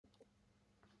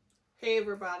Hey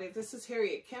everybody, this is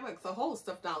Harriet Kemick, the host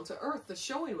of Down to Earth, the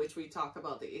show in which we talk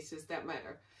about the issues that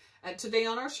matter. And today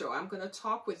on our show, I'm going to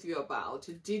talk with you about,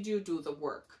 did you do the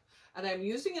work? And I'm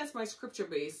using as my scripture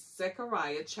base,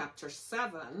 Zechariah chapter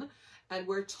 7. And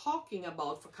we're talking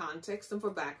about, for context and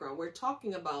for background, we're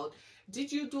talking about,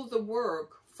 did you do the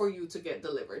work for you to get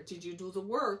delivered? Did you do the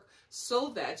work so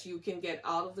that you can get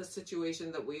out of the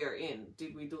situation that we are in?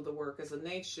 Did we do the work as a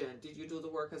nation? Did you do the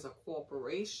work as a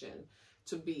corporation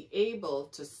to be able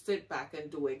to sit back and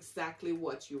do exactly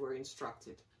what you were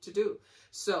instructed to do?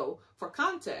 So for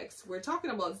context, we're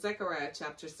talking about Zechariah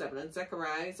chapter 7, and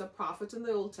Zechariah is a prophet in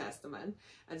the Old Testament,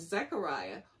 and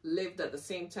Zechariah lived at the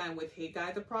same time with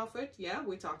Haggai the prophet. Yeah,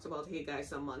 we talked about Haggai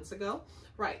some months ago,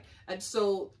 right? And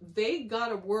so they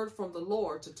got a word from the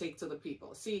Lord to take to the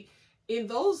people. See, in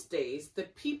those days, the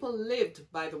people lived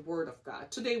by the word of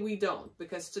God. Today we don't,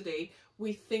 because today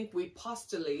we think, we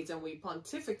postulate and we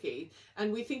pontificate,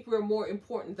 and we think we're more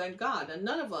important than God, and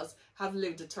none of us have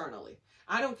lived eternally.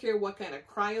 I don't care what kind of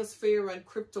cryosphere and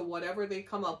crypto, whatever they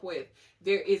come up with.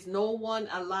 There is no one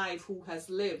alive who has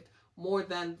lived more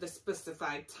than the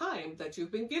specified time that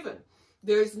you've been given.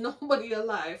 There's nobody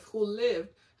alive who lived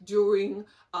during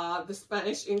the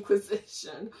Spanish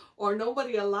Inquisition, or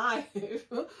nobody alive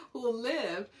who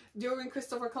lived during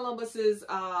Christopher Columbus's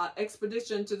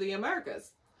expedition to the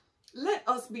Americas. Let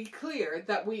us be clear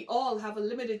that we all have a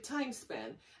limited time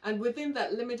span, and within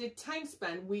that limited time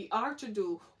span, we are to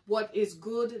do what is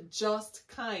good, just,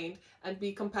 kind, and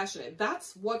be compassionate.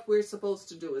 That's what we're supposed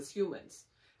to do as humans.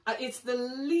 It's the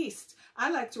least.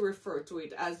 I like to refer to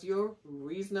it as your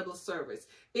reasonable service.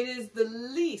 It is the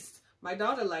least. My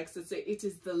daughter likes to say, it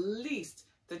is the least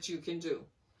that you can do.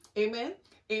 Amen?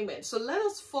 Amen. So let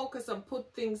us focus and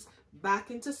put things back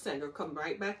into center, come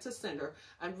right back to center,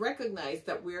 and recognize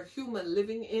that we're human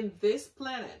living in this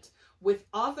planet with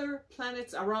other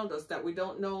planets around us that we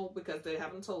don't know because they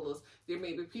haven't told us. There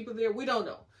may be people there we don't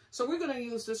know. So we're going to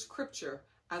use the scripture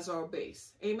as our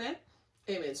base. Amen?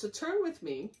 Amen. So turn with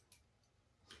me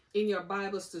in your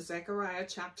Bibles to Zechariah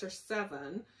chapter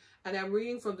 7. And I'm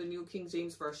reading from the New King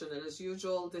James Version. And as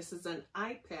usual, this is an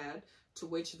iPad to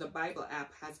which the Bible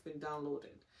app has been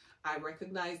downloaded. I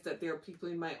recognize that there are people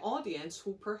in my audience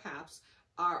who perhaps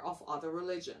are of other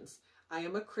religions. I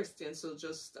am a Christian, so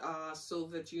just so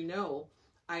that you know,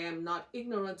 I am not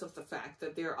ignorant of the fact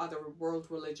that there are other world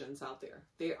religions out there.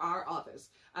 There are others.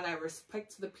 And I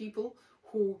respect the people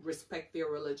who respect their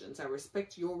religions. I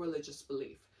respect your religious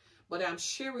belief. But I'm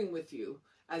sharing with you,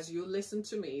 as you listen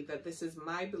to me, that this is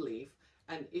my belief,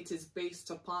 and it is based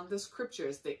upon the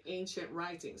scriptures, the ancient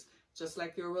writings. Just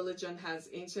like your religion has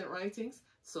ancient writings,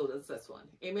 so does this one.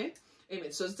 Amen?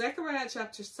 Amen. So Zechariah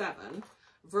chapter 7,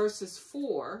 verses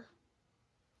 4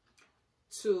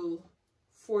 to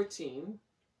 14.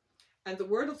 And the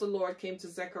word of the Lord came to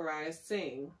Zechariah,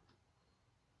 saying,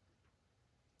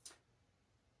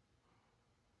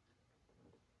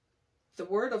 the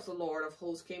word of the Lord of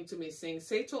hosts came to me, saying,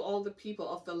 say to all the people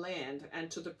of the land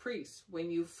and to the priests,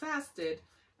 when you fasted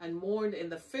and mourned in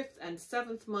the 5th and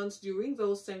 7th months during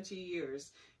those 70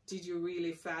 years, did you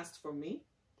really fast for me?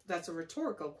 That's a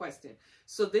rhetorical question.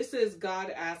 So this is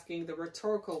God asking the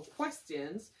rhetorical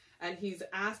questions, and he's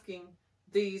asking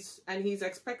these, and he's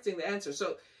expecting the answer.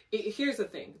 So here's the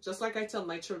thing. Just like I tell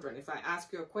my children, if I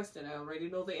ask you a question, I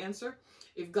already know the answer.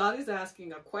 If God is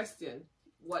asking a question,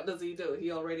 what does he do?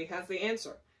 He already has the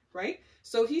answer, right?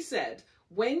 So he said,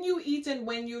 when you eat and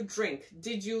when you drink,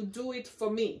 did you do it for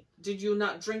me? Did you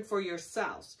not drink for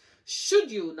yourselves?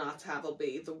 Should you not have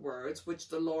obeyed the words which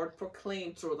the Lord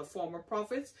proclaimed through the former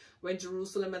prophets, when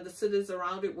Jerusalem and the cities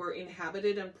around it were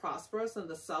inhabited and prosperous, and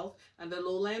the south and the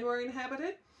lowland were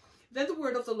inhabited? Then the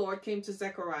word of the Lord came to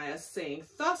Zechariah, saying,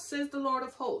 thus says the Lord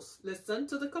of hosts, listen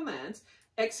to the commands,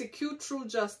 execute true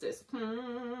justice.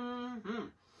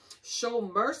 Show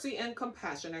mercy and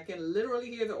compassion. I can literally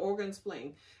hear the organs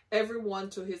playing. Everyone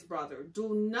to his brother.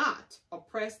 Do not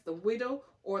oppress the widow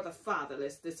or the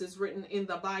fatherless. This is written in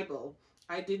the Bible.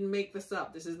 I didn't make this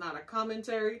up. This is not a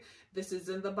commentary. This is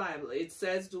in the Bible. It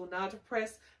says, do not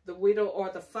oppress the widow or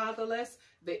the fatherless,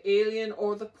 the alien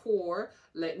or the poor.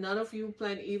 Let none of you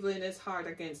plan evil in his heart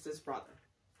against his brother.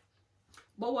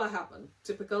 But what happened?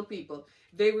 Typical people.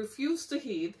 They refused to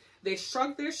heed. They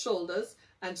shrugged their shoulders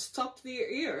and stopped their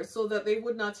ears so that they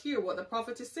would not hear what the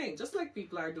prophet is saying. Just like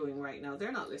people are doing right now.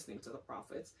 They're not listening to the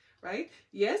prophets, right?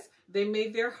 Yes, they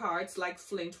made their hearts like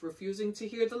flint, refusing to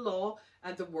hear the law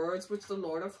and the words which the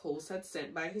Lord of hosts had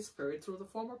sent by his spirit through the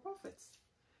former prophets.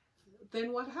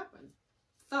 Then what happened?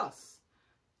 Thus,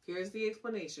 here's the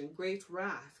explanation. Great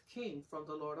wrath came from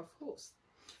the Lord of hosts.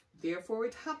 Therefore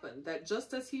it happened that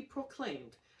just as he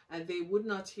proclaimed and they would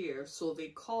not hear. So they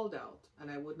called out, and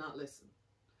I would not listen.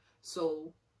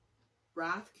 So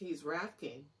his wrath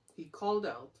came. He called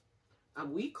out,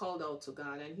 and we called out to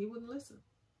God, and he wouldn't listen.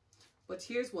 But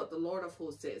here's what the Lord of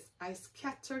hosts says. I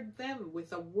scattered them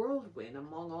with a whirlwind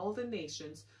among all the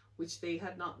nations which they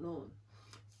had not known.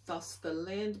 Thus the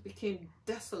land became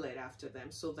desolate after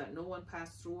them, so that no one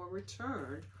passed through or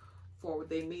returned, for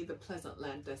they made the pleasant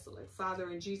land desolate. Father,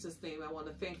 in Jesus' name, I want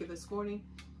to thank you this morning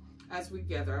as we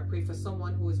gather. I pray for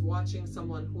someone who is watching,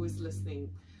 someone who is listening.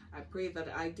 I pray that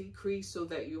I decrease so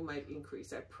that you might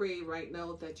increase. I pray right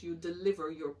now that you deliver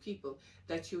your people,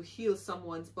 that you heal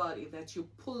someone's body, that you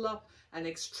pull up and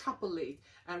extrapolate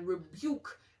and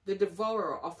rebuke the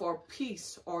devourer of our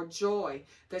peace or joy,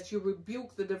 that you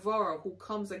rebuke the devourer who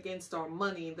comes against our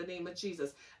money in the name of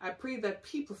Jesus. I pray that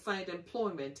people find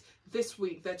employment this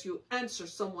week, that you answer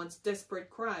someone's desperate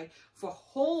cry for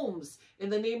homes in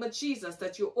the name of Jesus,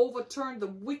 that you overturn the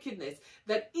wickedness,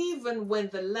 that even when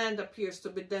the land appears to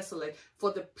be desolate,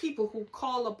 for the people who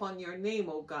call upon your name,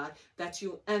 oh God, that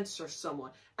you answer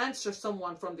someone. Answer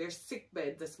someone from their sick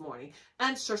bed this morning.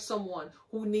 Answer someone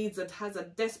who has a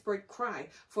desperate cry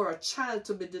for a child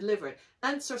to be delivered.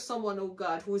 Answer someone, oh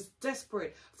God, who is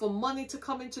desperate for money to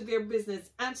come into their business.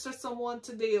 Answer someone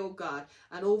today, oh God,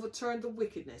 and overturn the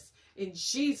wickedness. In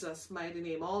Jesus' mighty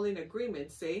name, all in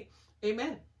agreement, say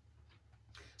amen.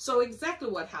 So exactly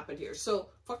what happened here. So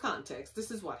for context,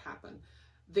 this is what happened.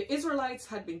 The Israelites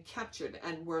had been captured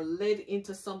and were led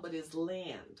into somebody's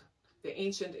land. The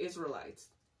ancient Israelites,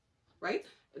 right?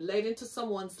 Led into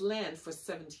someone's land for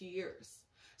 70 years.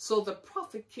 So the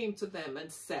prophet came to them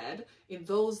and said, in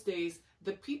those days,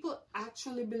 the people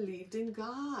actually believed in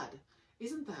God.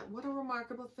 Isn't that what a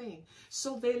remarkable thing?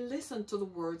 So they listened to the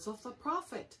words of the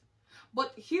prophet.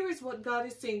 But here is what God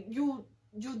is saying. You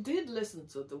did listen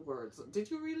to the words. Did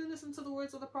you really listen to the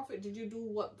words of the prophet? Did you do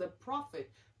what the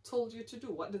prophet told you to do?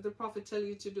 What did the prophet tell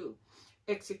you to do?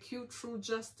 Execute true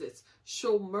justice,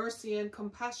 show mercy and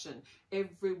compassion,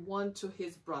 everyone to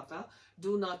his brother.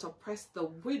 Do not oppress the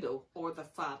widow or the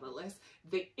fatherless,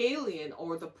 the alien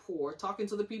or the poor. Talking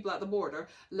to the people at the border.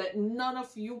 Let none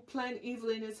of you plan evil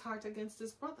in his heart against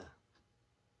his brother.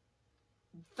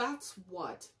 That's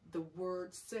what the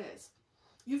word says.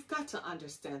 You've got to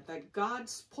understand that God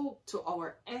spoke to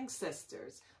our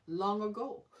ancestors long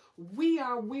ago. We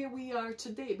are where we are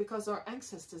today because our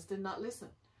ancestors did not listen.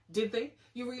 Did they?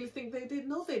 You really think they did?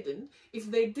 No, they didn't. If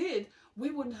they did, we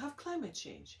wouldn't have climate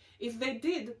change. If they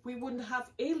did, we wouldn't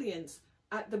have aliens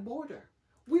at the border.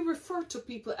 We refer to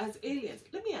people as aliens.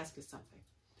 Let me ask you something.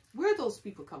 Where are those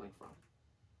people coming from?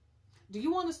 Do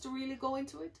you want us to really go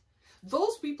into it?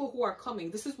 Those people who are coming,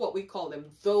 this is what we call them,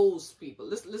 those people.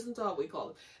 Listen to how we call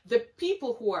them. The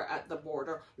people who are at the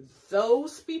border,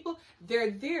 those people,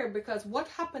 they're there because what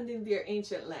happened in their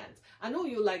ancient lands? I know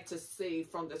you like to say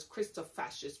from this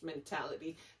Christo-fascist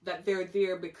mentality that they're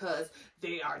there because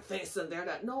they are this and they're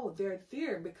that. No, they're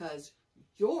there because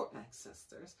your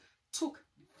ancestors took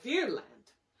their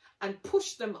land and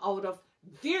pushed them out of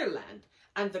their land.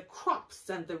 And the crops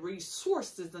and the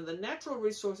resources and the natural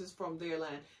resources from their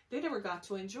land, they never got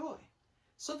to enjoy.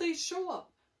 So they show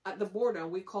up at the border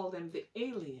and we call them the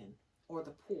alien or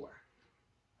the poor.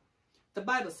 The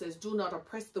Bible says, do not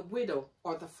oppress the widow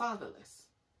or the fatherless.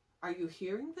 Are you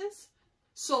hearing this?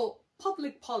 So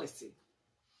public policy.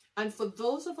 And for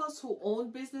those of us who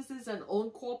own businesses and own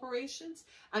corporations,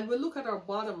 and we look at our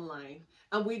bottom line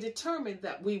and we determine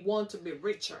that we want to be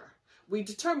richer. We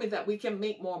determine that we can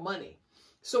make more money.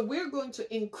 So we're going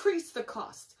to increase the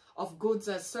cost of goods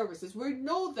and services. We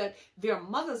know that there are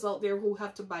mothers out there who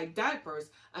have to buy diapers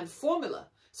and formula.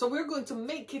 So we're going to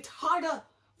make it harder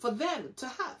for them to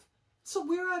have. So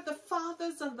where are the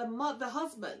fathers and the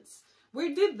husbands?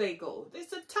 Where did they go? They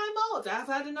said, time out. I've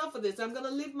had enough of this. I'm going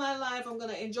to live my life. I'm going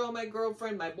to enjoy my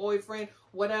girlfriend, my boyfriend,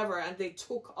 whatever. And they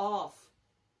took off.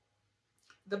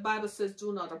 The Bible says,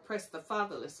 do not oppress the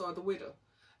fatherless or the widow.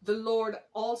 The Lord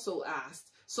also asked,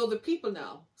 so the people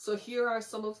now, so here are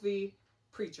some of the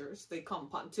preachers, they come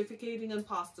pontificating and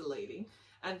postulating,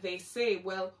 and they say,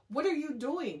 well, what are you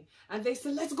doing? And they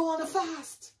say, let's go on a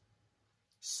fast.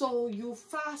 So you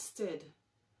fasted.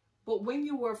 But when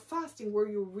you were fasting, were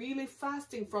you really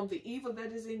fasting from the evil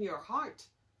that is in your heart?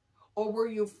 Or were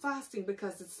you fasting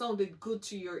because it sounded good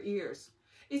to your ears?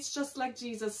 It's just like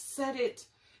Jesus said it.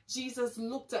 Jesus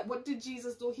looked at, what did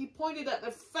Jesus do? He pointed at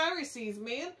the Pharisees,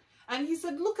 man. And he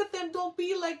said, look at them, don't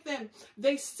be like them.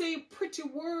 They say pretty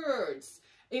words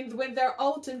when they're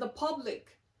out in the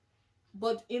public.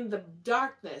 But in the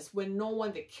darkness, when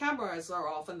the cameras are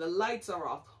off and the lights are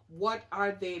off, what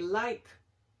are they like?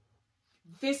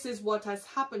 This is what has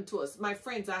happened to us. My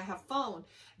friends, I have found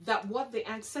that what the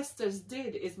ancestors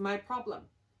did is my problem.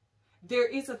 There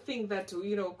is a thing that,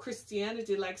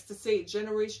 Christianity likes to say,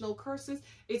 generational curses.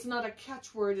 It's not a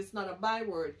catchword. It's not a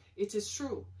byword. It is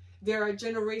true. There are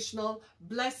generational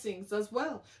blessings as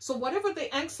well. So whatever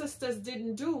the ancestors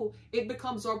didn't do, it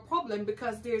becomes our problem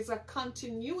because there's a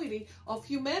continuity of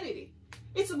humanity.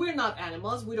 We're not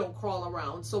animals. We don't crawl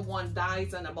around. So one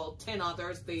dies and about 10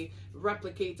 others, they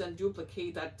replicate and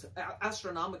duplicate at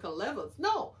astronomical levels.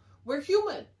 No, we're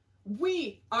human.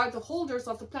 We are the holders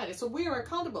of the planet. So we are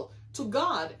accountable to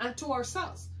God and to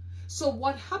ourselves. So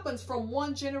what happens from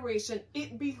one generation,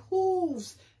 it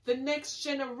behooves the next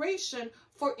generation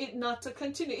for it not to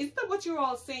continue. Isn't that what you're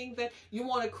all saying, that you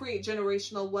want to create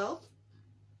generational wealth?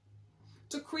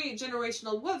 To create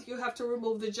generational wealth, you have to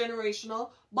remove the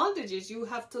generational bondages. You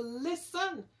have to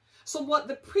listen. So what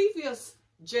the previous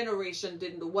generation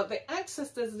didn't do, what the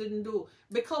ancestors didn't do,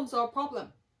 becomes our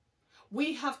problem.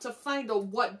 We have to find out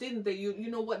what didn't they, you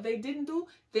know what they didn't do?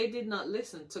 They did not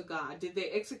listen to God. Did they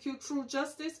execute true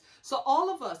justice? So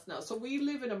all of us now, so we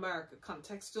live in America.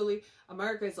 Contextually,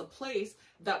 America is a place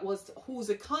whose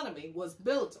economy was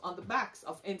built on the backs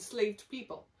of enslaved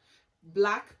people.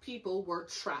 Black people were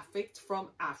trafficked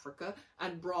from Africa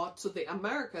and brought to the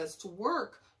Americas to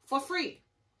work for free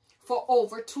for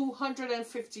over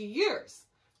 250 years.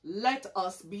 Let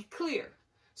us be clear.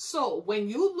 So when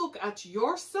you look at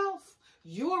yourself,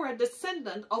 you are a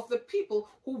descendant of the people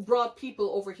who brought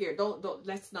people over here.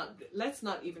 Let's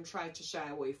not even try to shy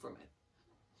away from it.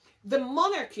 The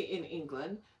monarchy in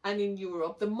England and in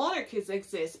Europe, the monarchies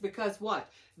exist because what?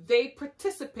 They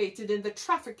participated in the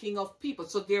trafficking of people.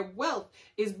 So their wealth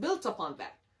is built upon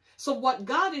that. So what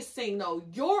God is saying now,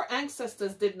 your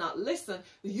ancestors did not listen.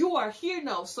 You are here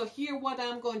now. So hear what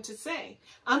I'm going to say.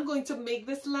 I'm going to make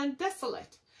this land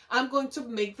desolate. I'm going to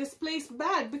make this place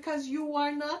bad because you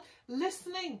are not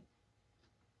listening.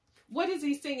 What is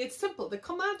he saying? It's simple. The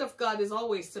command of God is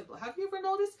always simple. Have you ever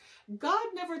noticed? God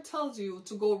never tells you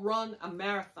to go run a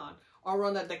marathon or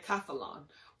run a decathlon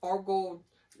or go,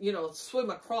 swim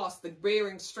across the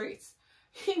Bering Straits.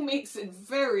 He makes it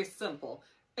very simple.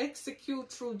 Execute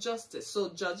true justice.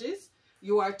 So judges,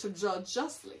 you are to judge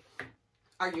justly.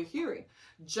 Are you hearing?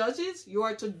 Judges, you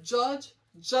are to judge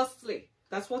justly.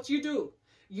 That's what you do.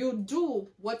 You do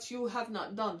what you have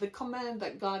not done. The command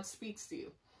that God speaks to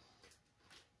you.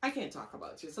 I can't talk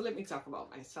about you, so let me talk about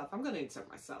myself. I'm going to insert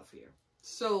myself here.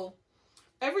 So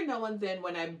every now and then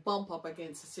when I bump up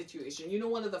against a situation,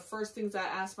 one of the first things I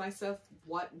ask myself,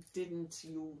 what didn't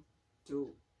you do?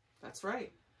 That's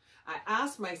right. I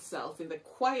ask myself in the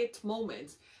quiet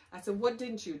moments, I said, what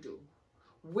didn't you do?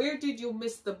 Where did you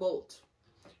miss the boat?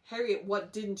 Harriet,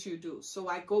 what didn't you do? So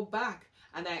I go back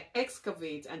and I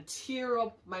excavate and tear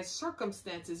up my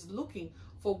circumstances looking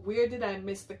for where did I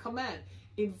miss the command.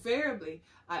 Invariably,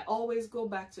 I always go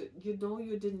back to, you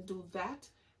didn't do that.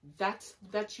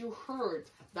 That you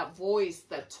heard, that voice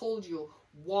that told you,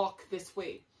 walk this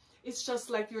way. It's just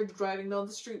like you're driving down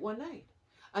the street one night.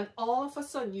 And all of a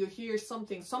sudden you hear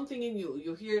something in you.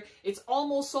 You hear, it's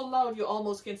almost so loud you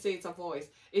almost can say it's a voice.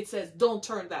 It says, don't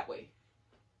turn that way.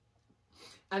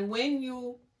 And when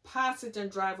you pass it and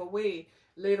drive away,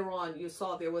 later on you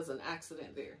saw there was an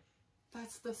accident there.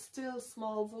 That's the still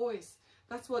small voice.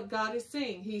 That's what God is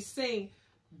saying. He's saying,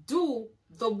 do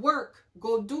the work.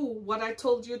 Go do what I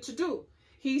told you to do.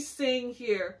 He's saying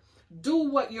here, do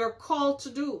what you're called to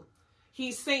do.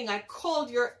 He's saying, I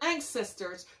called your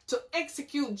ancestors to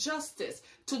execute justice,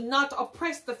 to not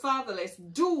oppress the fatherless.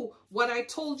 Do what I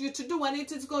told you to do, and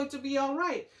it is going to be all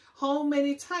right. How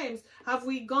many times have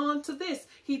we gone to this?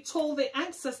 He told the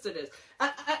ancestors this.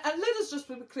 And let us just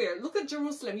be clear. Look at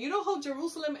Jerusalem. You know how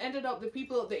Jerusalem ended up, the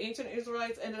people, the ancient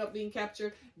Israelites ended up being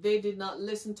captured? They did not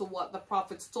listen to what the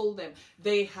prophets told them.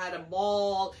 They had a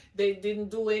ball. They didn't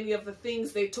do any of the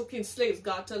things. They took in slaves.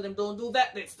 God told them, don't do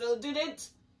that. They still did it.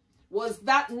 Was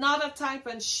that not a type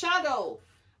and shadow?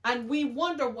 And we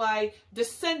wonder why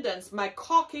descendants, my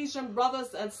Caucasian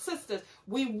brothers and sisters,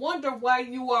 we wonder why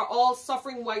you are all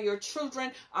suffering, why your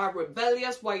children are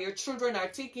rebellious, why your children are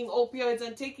taking opioids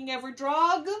and taking every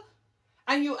drug.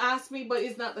 And you ask me, but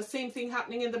is not the same thing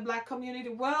happening in the black community?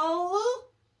 Well,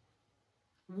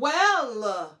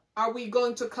 are we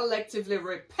going to collectively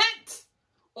repent?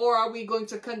 Or are we going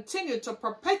to continue to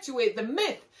perpetuate the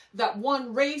myth that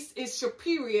one race is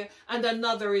superior and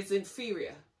another is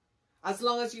inferior? As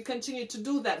long as you continue to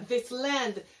do that, this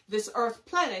land, this earth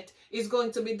planet is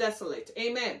going to be desolate.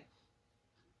 Amen.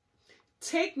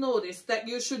 Take notice that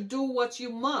you should do what you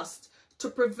must to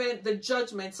prevent the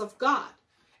judgments of God.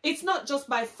 It's not just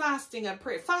by fasting and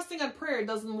prayer. Fasting and prayer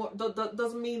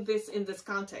doesn't mean this in this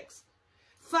context.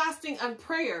 Fasting and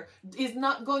prayer is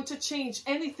not going to change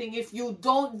anything if you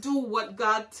don't do what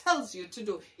God tells you to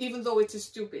do, even though it is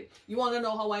stupid. You want to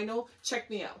know how I know? Check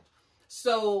me out.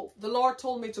 So the Lord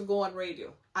told me to go on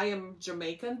radio. I am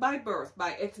Jamaican by birth,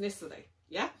 by ethnicity.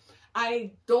 Yeah.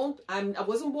 I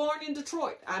wasn't born in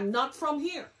Detroit. I'm not from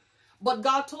here. But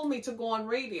God told me to go on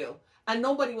radio, and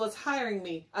nobody was hiring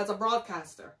me as a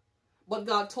broadcaster. But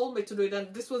God told me to do it,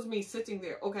 and this was me sitting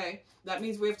there. Okay, that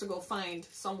means we have to go find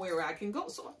somewhere where I can go.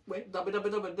 So I went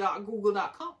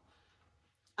www.google.com.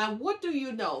 And what do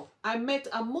you know? I met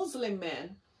a Muslim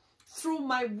man through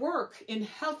my work in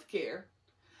healthcare,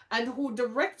 and who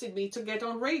directed me to get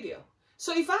on radio.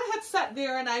 So if I had sat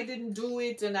there and I didn't do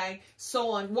it and I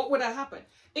so on, what would have happened?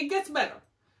 It gets better.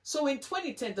 So in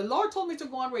 2010, the Lord told me to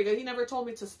go on radio. He never told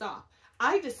me to stop.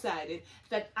 I decided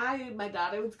that my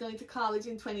daughter was going to college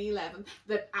in 2011,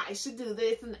 that I should do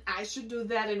this and I should do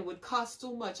that, and it would cost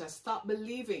too much. I stopped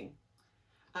believing.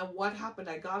 And what happened?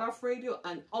 I got off radio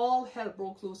and all hell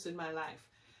broke loose in my life.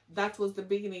 That was the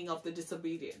beginning of the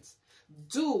disobedience.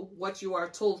 Do what you are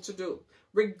told to do,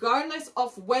 regardless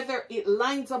of whether it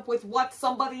lines up with what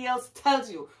somebody else tells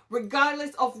you,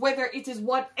 regardless of whether it is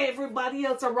what everybody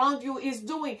else around you is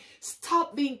doing.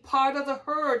 Stop being part of the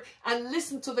herd and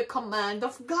listen to the command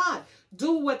of God.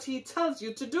 Do what he tells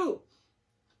you to do.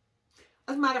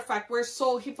 As a matter of fact, we're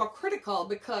so hypocritical,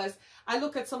 because I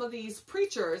look at some of these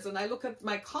preachers and I look at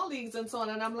my colleagues and so on,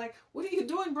 and I'm like, what are you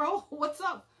doing, bro? What's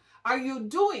up? Are you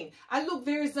doing? And look,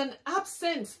 there's an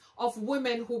absence of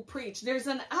women who preach. There's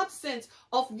an absence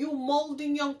of you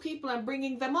molding young people and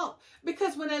bringing them up.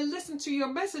 Because when I listen to your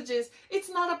messages, it's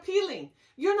not appealing.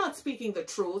 You're not speaking the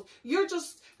truth. You're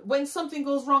just, when something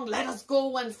goes wrong, let us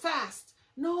go and fast.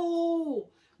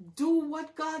 No, do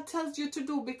what God tells you to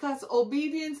do, because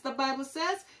obedience, the Bible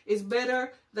says, is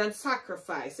better than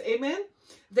sacrifice. Amen.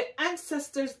 The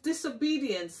ancestors'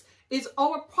 disobedience is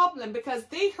our problem, because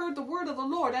they heard the word of the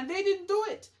Lord and they didn't do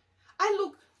it.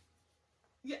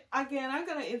 Again, I'm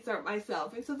going to insert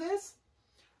myself into this.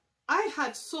 I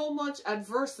had so much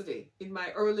adversity in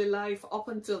my early life up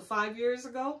until 5 years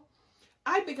ago.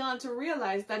 I began to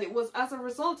realize that it was as a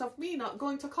result of me not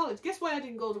going to college. Guess why I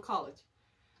didn't go to college?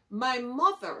 My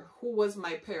mother, who was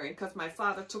my parent, because my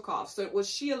father took off, so it was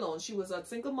she alone. She was a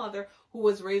single mother who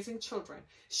was raising children.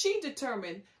 She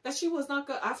determined that she was not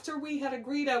going, after we had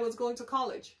agreed I was going to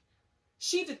college,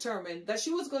 she determined that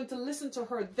she was going to listen to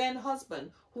her then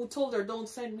husband, who told her, don't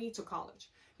send me to college.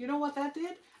 You know what that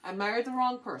did? I married the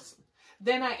wrong person.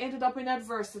 Then I ended up in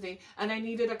adversity, and I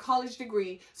needed a college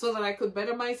degree so that I could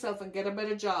better myself and get a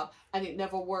better job, and it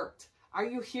never worked. Are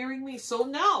you hearing me? So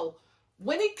now,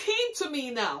 when it came to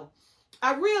me now,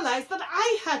 I realized that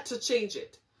I had to change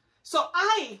it. So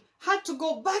I had to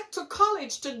go back to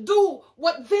college to do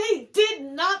what they did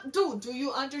not do. Do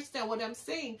you understand what I'm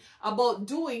saying about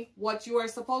doing what you are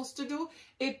supposed to do?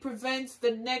 It prevents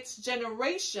the next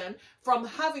generation from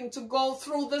having to go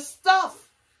through the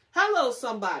stuff. Hello,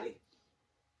 somebody.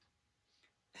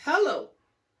 Hello.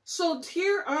 So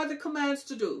here are the commands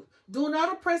to do. Do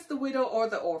not oppress the widow or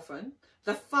the orphan,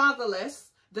 the fatherless,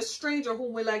 the stranger,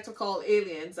 whom we like to call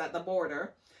aliens at the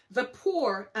border, the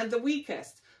poor and the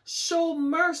weakest. Show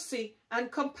mercy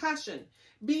and compassion.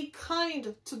 Be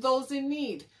kind to those in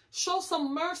need. Show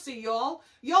some mercy, y'all.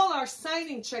 Y'all are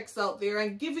signing checks out there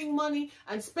and giving money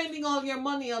and spending all your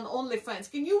money on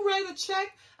OnlyFans. Can you write a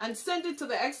check and send it to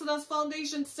the Exodus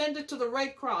Foundation? Send it to the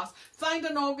Red Cross. Find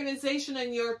an organization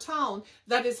in your town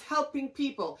that is helping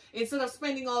people, instead of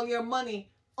spending all your money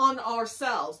on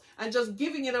ourselves and just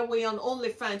giving it away on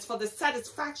OnlyFans for the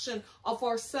satisfaction of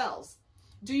ourselves.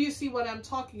 Do you see what I'm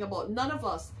talking about? None of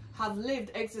us have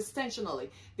lived existentially.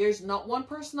 There's not one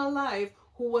person alive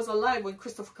who was alive when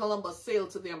Christopher Columbus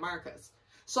sailed to the Americas.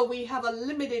 So we have a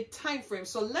limited time frame.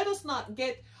 So let us not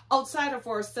get outside of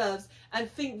ourselves and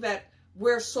think that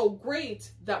we're so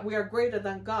great that we are greater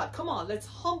than God. Come on, let's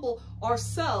humble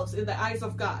ourselves in the eyes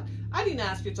of God. I didn't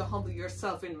ask you to humble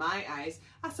yourself in my eyes.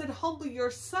 I said humble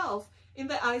yourself in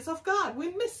the eyes of God.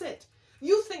 We miss it.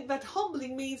 You think that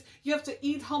humbling means you have to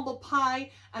eat humble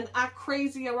pie and act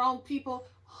crazy around people.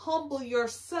 Humble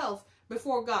yourself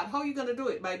before God. How are you going to do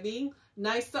it? By being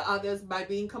nice to others, by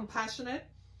being compassionate,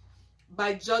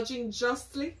 by judging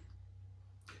justly,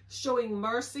 showing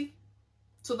mercy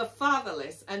to the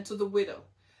fatherless and to the widow.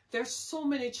 There's so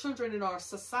many children in our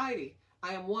society.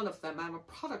 I am one of them. I'm a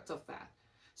product of that.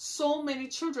 So many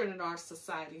children in our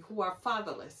society who are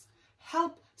fatherless.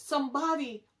 Help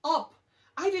somebody up.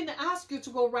 I didn't ask you to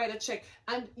go write a check.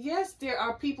 And yes, there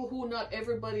are people who, not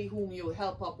everybody whom you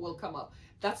help up will come up.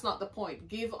 That's not the point.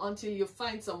 Give until you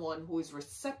find someone who is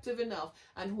receptive enough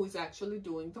and who is actually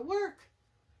doing the work.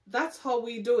 That's how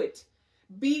we do it.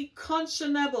 Be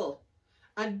conscionable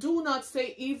and do not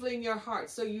say evil in your heart.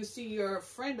 So you see your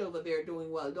friend over there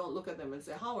doing well. Don't look at them and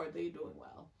say, how are they doing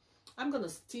well? I'm going to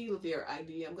steal their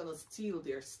idea. I'm going to steal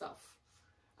their stuff.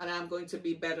 And I'm going to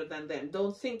be better than them.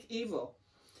 Don't think evil.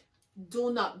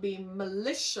 Do not be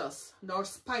malicious nor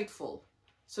spiteful.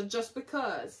 So just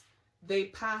because they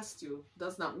passed you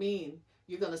does not mean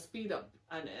you're going to speed up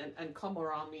and come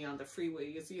around me on the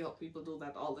freeway. You see how people do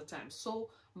that all the time. So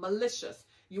malicious.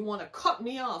 You want to cut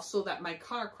me off so that my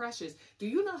car crashes. Do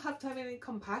you not have to have any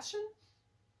compassion?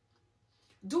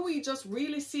 Do we just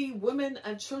really see women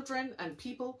and children and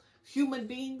people, human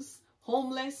beings,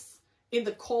 homeless, in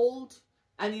the cold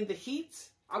and in the heat?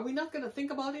 Are we not going to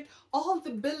think about it? All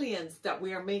the billions that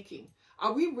we are making,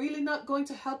 are we really not going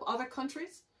to help other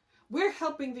countries? We're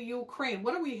helping the Ukraine.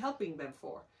 What are we helping them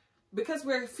for? Because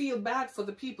we feel bad for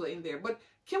the people in there. But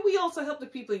can we also help the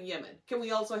people in Yemen? Can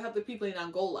we also help the people in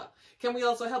Angola? Can we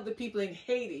also help the people in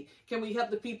Haiti? Can we help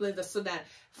the people in the Sudan?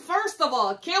 First of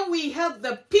all, can we help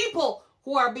the people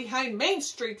who are behind Main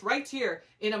Street right here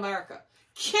in America?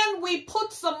 Can we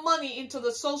put some money into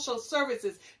the social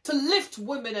services to lift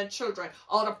women and children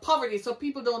out of poverty so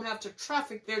people don't have to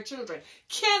traffic their children?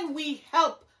 Can we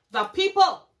help the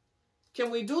people?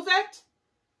 Can we do that?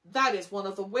 That is one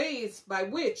of the ways by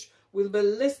which we'll be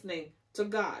listening to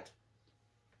God.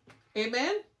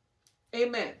 Amen?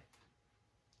 Amen.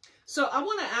 So I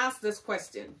want to ask this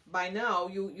question. By now,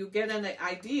 you get an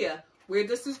idea where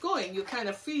this is going. You kind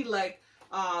of feel like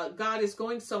God is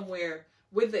going somewhere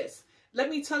with this. Let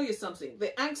me tell you something.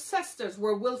 The ancestors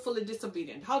were willfully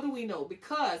disobedient. How do we know?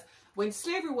 Because when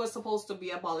slavery was supposed to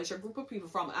be abolished, a group of people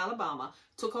from Alabama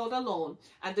took out a loan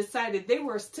and decided they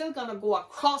were still going to go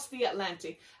across the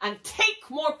Atlantic and take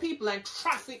more people and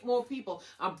traffic more people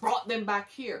and brought them back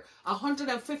here.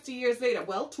 150 years later,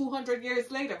 well, 200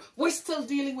 years later, we're still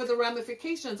dealing with the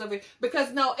ramifications of it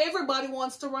because now everybody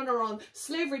wants to run around.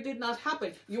 Slavery did not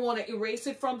happen. You want to erase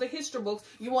it from the history books.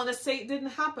 You want to say it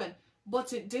didn't happen,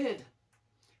 but it did.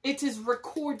 It is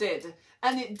recorded,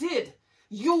 and it did.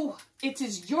 It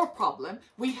is your problem.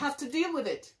 We have to deal with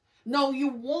it. No, you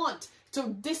want to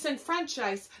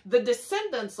disenfranchise the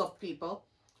descendants of people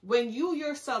when you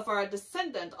yourself are a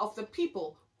descendant of the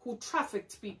people who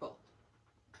trafficked people.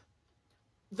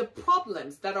 The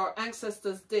problems that our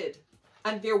ancestors did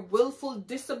and their willful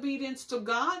disobedience to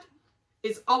God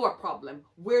is our problem.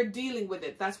 We're dealing with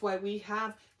it. That's why we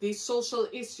have these social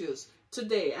issues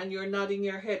today, and you're nodding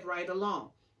your head right along.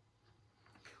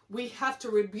 We have to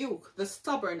rebuke the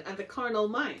stubborn and the carnal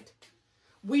mind.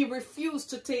 We refuse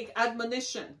to take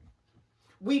admonition.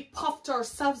 We puffed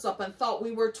ourselves up and thought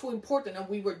we were too important and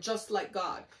we were just like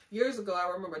God. Years ago,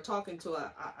 I remember talking to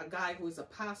a guy who is a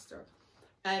pastor,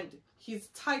 and his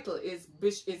title is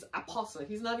apostle.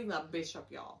 He's not even a bishop,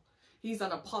 y'all. He's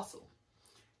an apostle.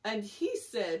 And he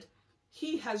said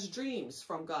he has dreams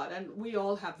from God, and we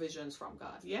all have visions from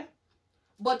God, yeah?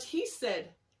 But he said,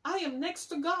 I am next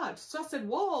to God. So I said,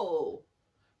 whoa.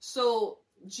 So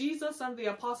Jesus and the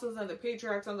apostles and the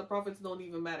patriarchs and the prophets don't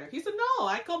even matter. He said, no,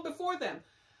 I come before them.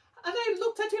 And I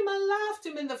looked at him and laughed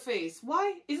him in the face.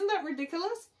 Why? Isn't that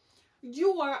ridiculous?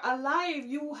 You are alive.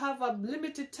 You have a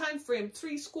limited time frame,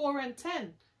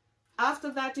 70.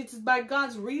 After that, it is by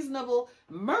God's reasonable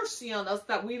mercy on us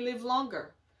that we live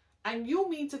longer. And you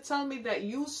mean to tell me that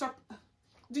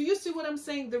do you see what I'm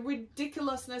saying? The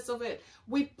ridiculousness of it.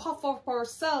 We puff up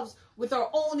ourselves with our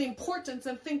own importance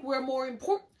and think we're more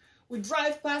important. We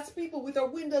drive past people with our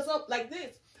windows up like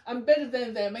this. I'm better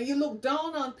than them. And you look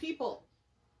down on people.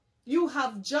 You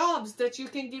have jobs that you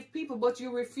can give people, but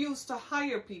you refuse to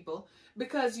hire people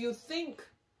because you think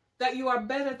that you are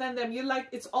better than them.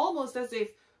 It's almost as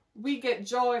if we get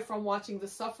joy from watching the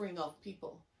suffering of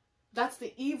people. That's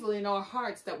the evil in our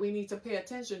hearts that we need to pay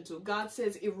attention to. God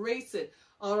says, erase it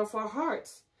out of our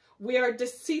hearts. We are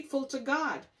deceitful to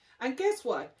God. And guess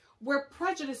what? We're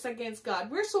prejudiced against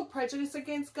God. We're so prejudiced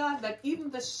against God that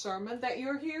even the sermon that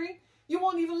you're hearing, you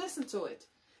won't even listen to it.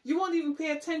 You won't even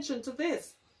pay attention to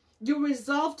this. You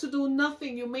resolve to do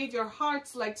nothing. You made your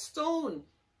hearts like stone.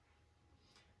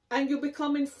 And you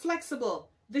become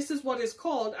inflexible. This is what is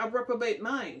called a reprobate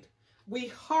mind. We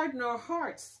harden our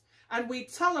hearts. And we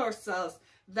tell ourselves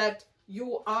that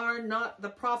you are not the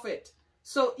prophet.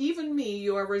 So even me,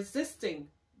 you are resisting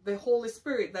the Holy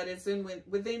Spirit that is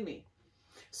within me.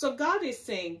 So God is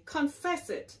saying, confess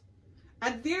it.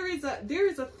 And there is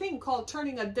a thing called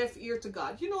turning a deaf ear to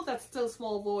God. You know that still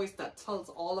small voice that tells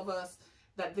all of us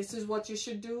that this is what you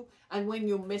should do. And when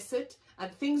you miss it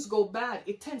and things go bad,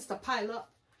 it tends to pile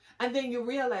up. And then you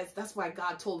realize that's why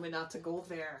God told me not to go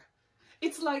there.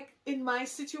 It's like in my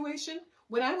situation,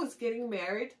 when I was getting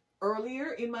married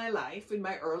earlier in my life, in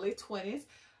my early 20s,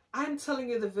 I'm telling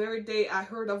you, the very day I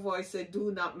heard a voice say,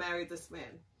 do not marry this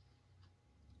man.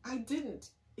 I didn't.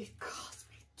 It cost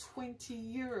me 20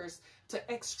 years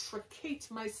to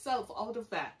extricate myself out of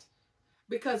that.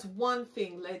 Because one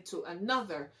thing led to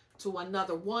another, to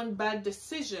another. One bad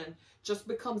decision just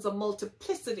becomes a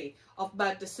multiplicity of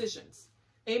bad decisions.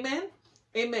 Amen?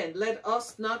 Amen. Let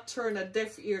us not turn a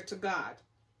deaf ear to God.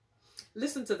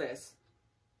 Listen to this.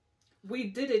 We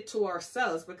did it to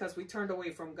ourselves because we turned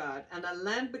away from God. And a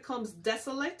land becomes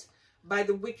desolate by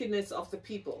the wickedness of the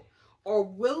people. Or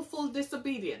willful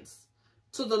disobedience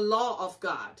to the law of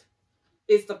God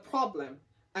is the problem.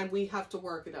 And we have to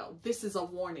work it out. This is a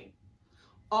warning.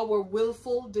 Our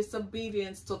willful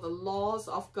disobedience to the laws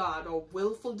of God, or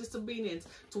willful disobedience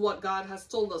to what God has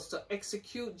told us to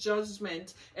execute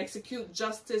judgment, execute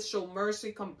justice, show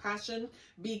mercy, compassion,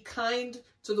 be kind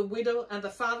to the widow and the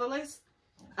fatherless,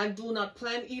 and do not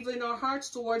plan evil in our hearts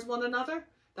towards one another.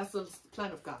 That's the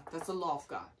plan of God. That's the law of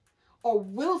God. Or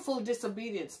willful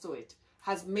disobedience to it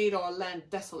has made our land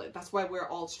desolate. That's why we're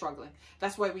all struggling.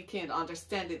 That's why we can't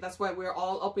understand it. That's why we're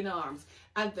all up in arms.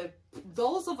 And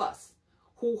those of us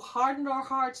who hardened our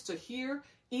hearts to hear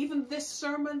even this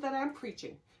sermon that I'm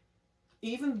preaching,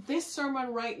 even this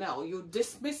sermon right now, you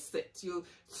dismiss it, you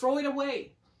throw it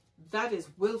away. That is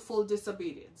willful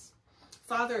disobedience.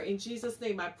 Father, in Jesus'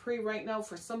 name, I pray right now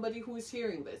for somebody who is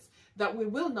hearing this, that we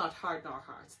will not harden our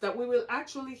hearts, that we will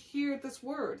actually hear this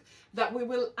word, that we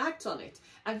will act on it,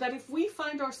 and that if we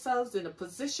find ourselves in a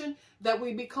position that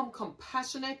we become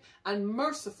compassionate and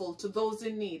merciful to those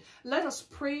in need. Let us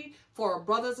pray for our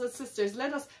brothers and sisters.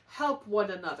 Let us help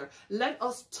one another. Let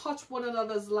us touch one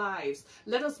another's lives.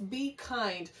 Let us be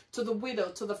kind to the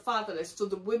widow, to the fatherless, to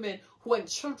the women who and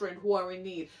children who are in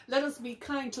need. Let us be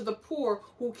kind to the poor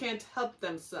who can't help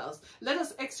themselves. Let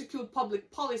us execute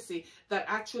public policy that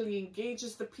actually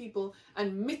engages the people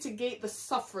and mitigate the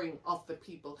suffering of the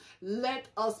people. Let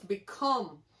us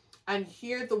become and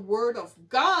hear the word of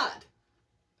God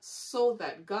so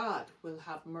that God will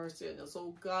have mercy on us.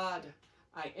 Oh God,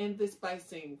 I end this by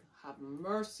saying, have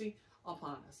mercy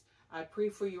upon us. I pray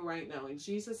for you right now. In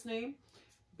Jesus' name,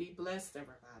 be blessed,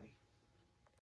 everybody.